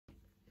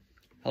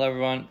Hello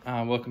everyone,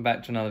 welcome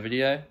back to another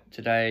video.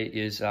 Today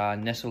is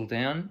Nestle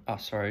Down, oh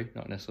sorry,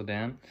 not Nestle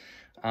Down,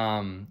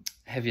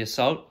 Heavy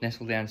Assault,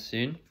 Nestle Down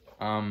soon.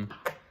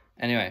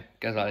 Anyway,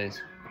 goes like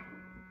this.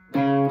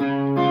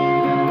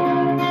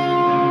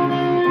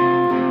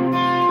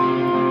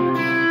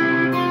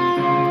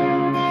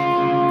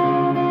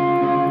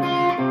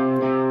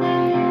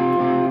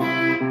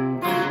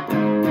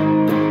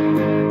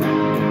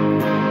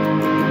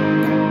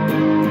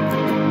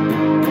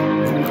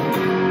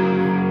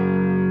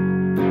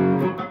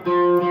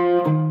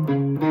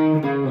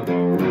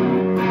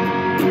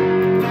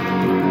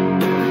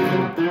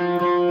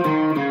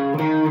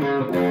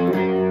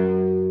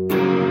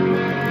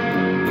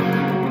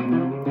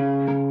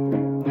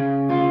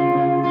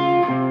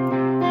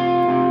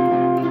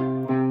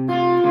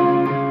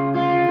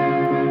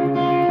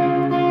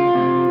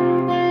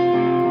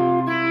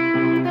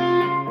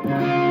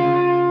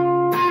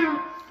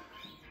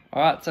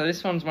 Alright, so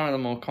this one's one of the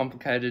more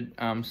complicated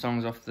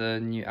songs off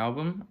the new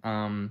album.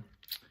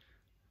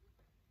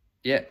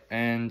 Yeah,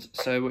 and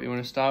so what you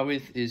want to start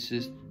with is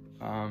just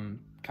coming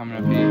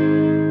up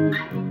here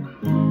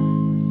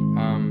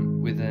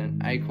with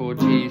an A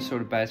chord here,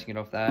 sort of basing it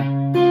off that.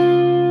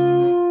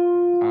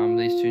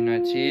 These two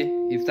notes here.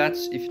 If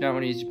you don't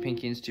want to use your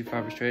pinky and it's too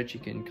far of a stretch,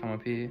 you can come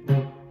up here.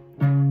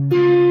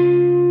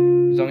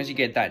 As long as you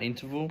get that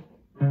interval.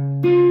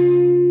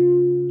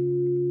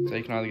 So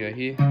you can either go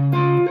here,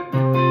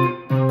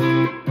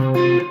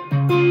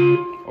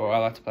 or I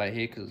like to play it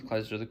here because it's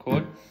closer to the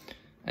chord.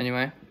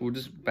 Anyway, we'll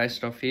just base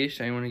it off here.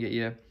 So you want to get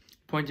your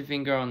pointer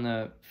finger on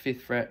the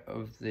 5th fret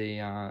of the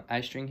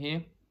A string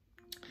here.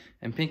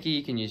 And pinky,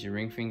 you can use your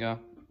ring finger,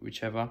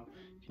 whichever.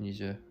 You can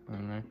use your, I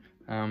don't know.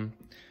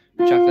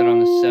 Chuck that on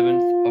the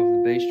 7th of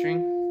the B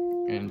string.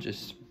 And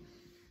just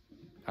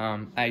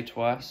A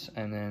twice,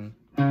 and then...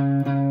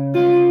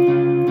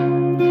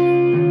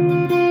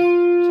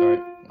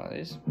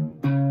 This.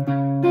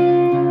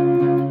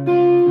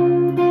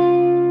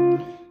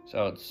 So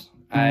it's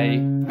A,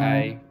 B,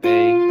 A, B,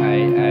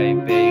 A,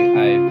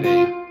 B.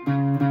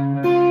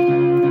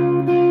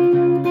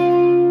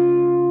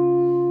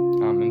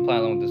 And play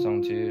along with the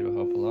song too, it'll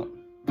help a lot.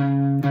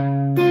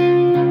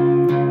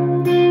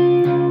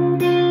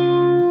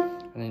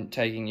 And then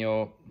taking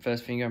your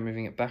first finger and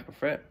moving it back a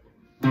fret.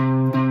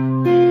 And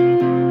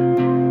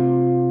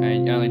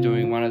you're only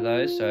doing one of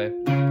those, so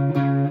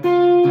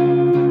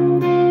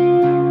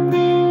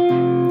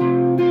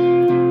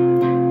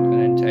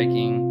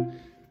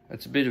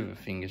it's a bit of a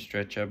finger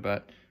stretcher,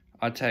 but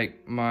I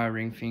take my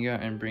ring finger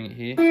and bring it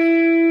here.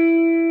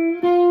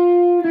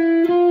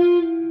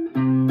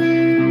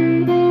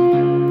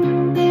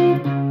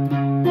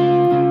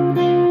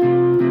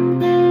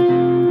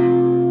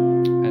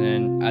 And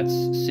then that's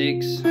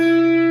 6,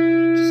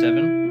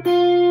 7.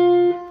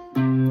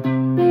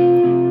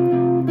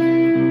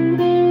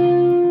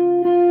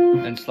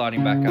 Then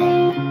sliding back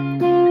up.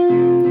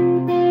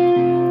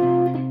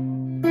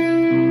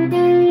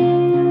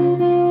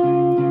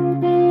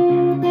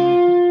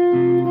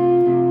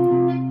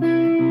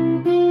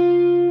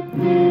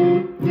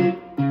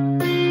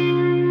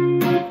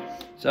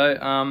 So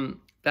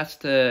that's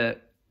the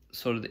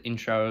sort of the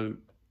intro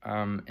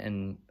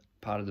and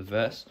part of the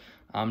verse.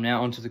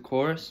 Now onto the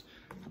chorus.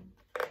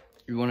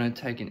 You want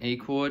to take an E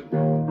chord,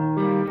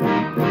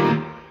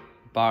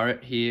 bar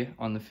it here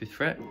on the 5th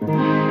fret,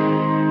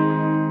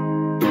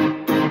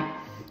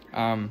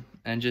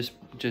 and just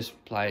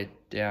play it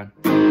down.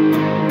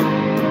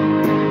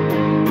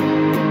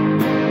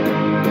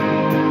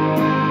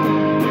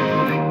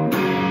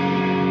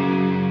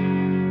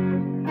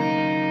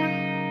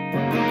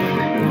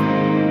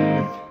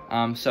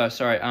 So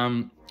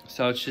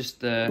it's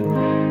just the,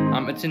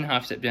 it's in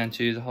half step down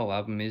too, the whole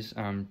album is,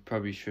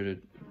 probably should have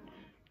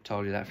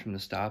told you that from the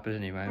start, but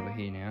anyway, we're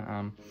here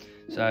now.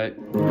 So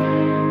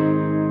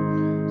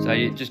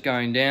you're just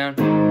going down,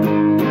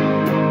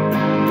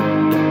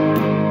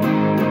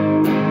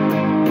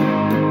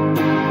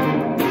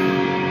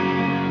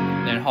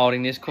 then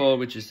holding this chord,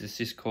 which is the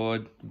cis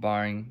chord,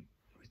 barring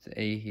with the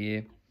E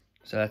here,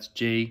 so that's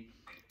G,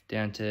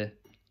 down to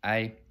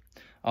A.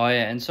 Oh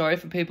yeah, and sorry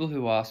for people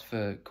who ask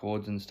for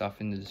chords and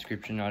stuff in the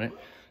description.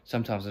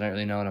 Sometimes I don't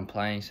really know what I'm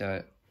playing,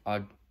 so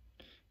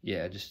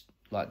just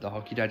like the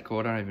Hockey Dad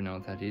chord, I don't even know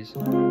what that is.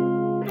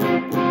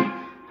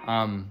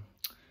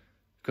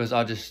 Because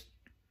I just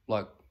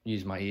like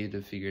use my ear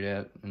to figure it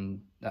out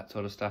and that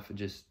sort of stuff.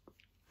 It's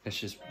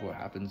just what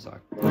happens. Like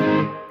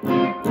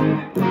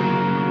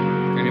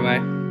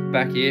anyway,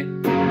 back here,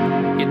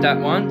 hit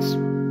that once,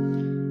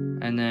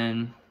 and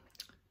then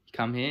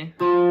come here.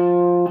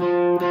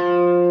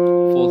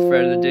 4th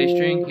fret of the D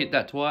string, hit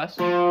that twice.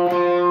 And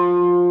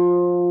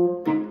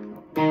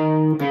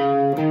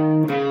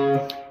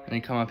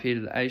then come up here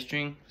to the A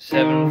string,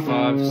 7,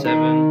 5,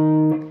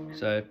 7.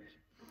 So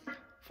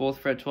 4th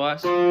fret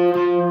twice,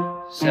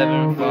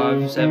 7,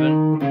 5,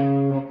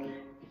 7.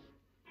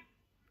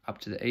 Up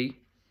to the E.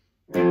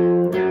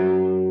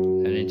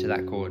 And into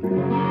that chord.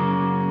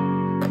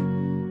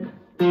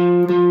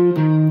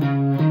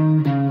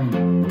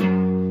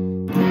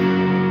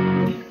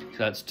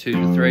 that's 2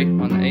 to 3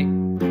 on the E.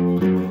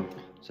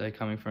 So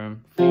coming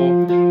from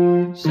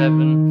 4,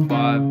 7,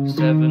 5,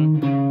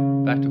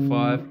 7, back to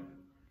 5,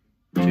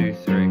 2,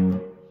 3.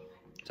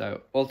 So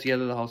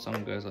altogether the whole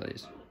song goes like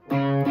this.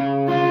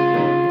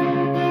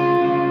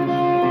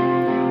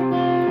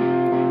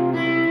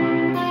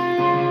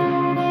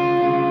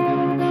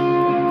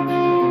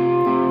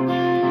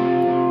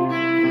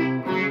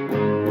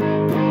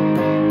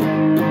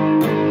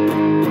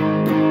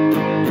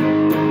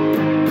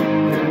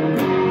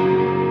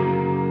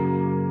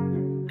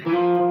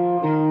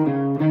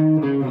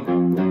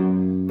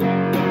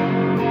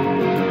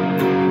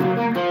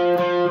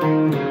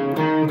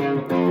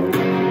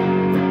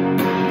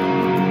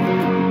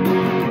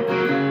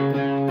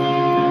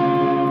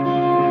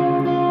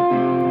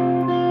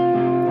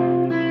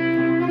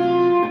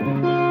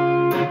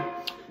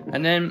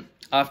 And then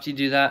after you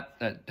do that,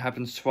 that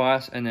happens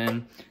twice, and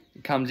then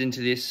it comes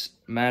into this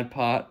mad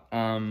part.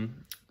 And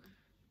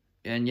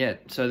yeah,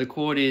 so the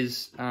chord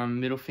is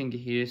middle finger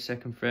here,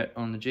 2nd fret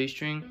on the G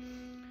string,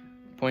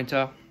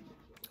 pointer,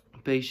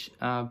 B string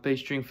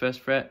 1st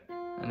fret,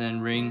 and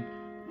then ring.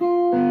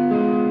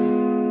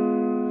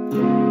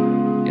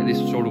 Yeah, this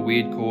sort of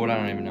weird chord, I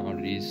don't even know what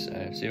it is.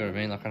 So see what I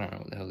mean? Like, I don't know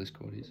what the hell this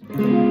chord is.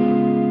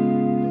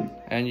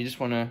 And you just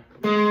want to.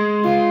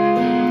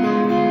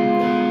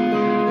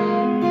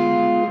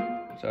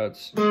 So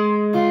it's.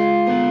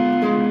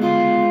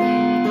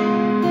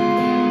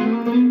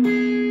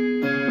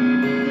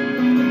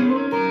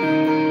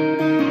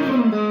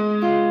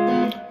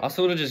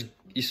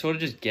 You sort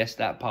of just guess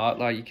that part.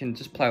 Like, you can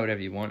just play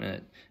whatever you want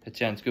and it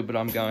sounds good, but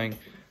I'm going G,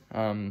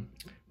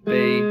 E,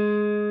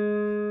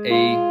 B.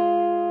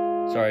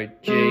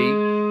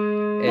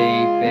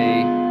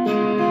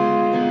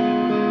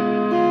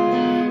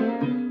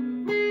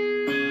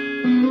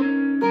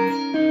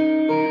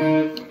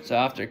 So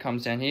after it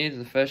comes down here to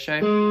the first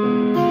shape.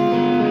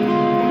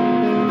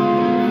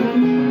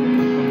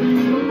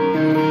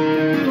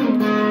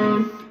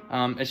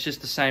 It's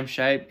just the same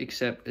shape,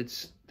 except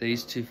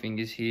these 2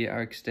 fingers here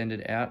are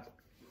extended out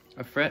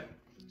a fret.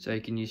 So you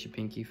can use your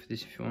pinky for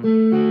this if you want.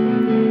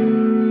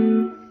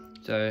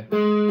 So,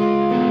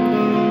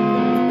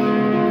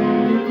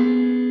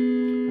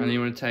 and then you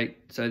want to take,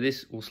 so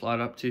this will slide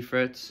up 2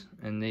 frets,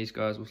 and these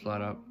guys will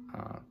slide up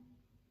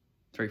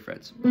 3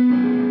 frets. So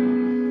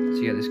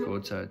you get this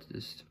chord, so it's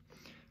just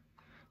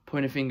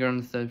pointer finger on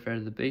the 3rd fret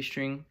of the B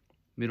string,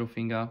 middle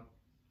finger,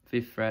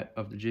 5th fret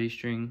of the G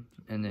string,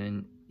 and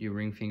then your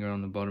ring finger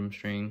on the bottom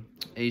string,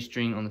 E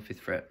string on the 5th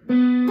fret.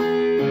 And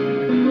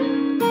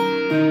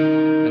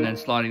then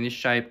sliding this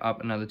shape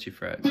up another 2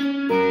 frets.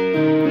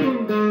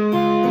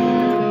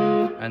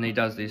 And he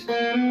does this.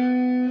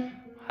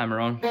 Hammer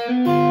on.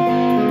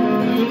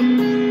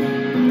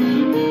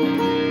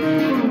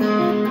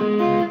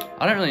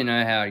 I don't really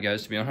know how it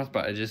goes, to be honest,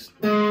 but I just...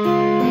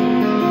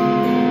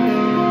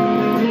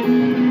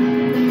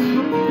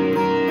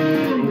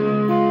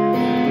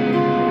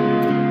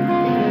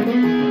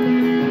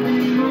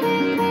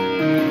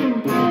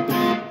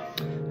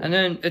 And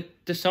then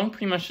the song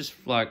pretty much just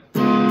like,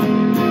 you can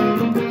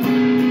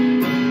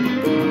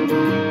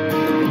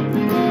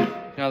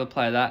either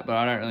play that, but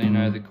I don't really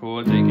know the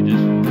chords, so you can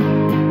just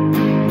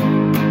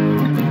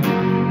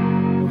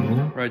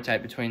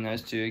rotate between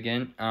those 2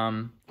 again.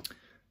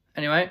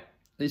 Anyway,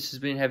 this has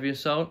been Heavy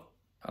Assault.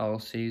 I'll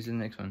see you in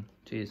the next one.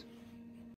 Cheers.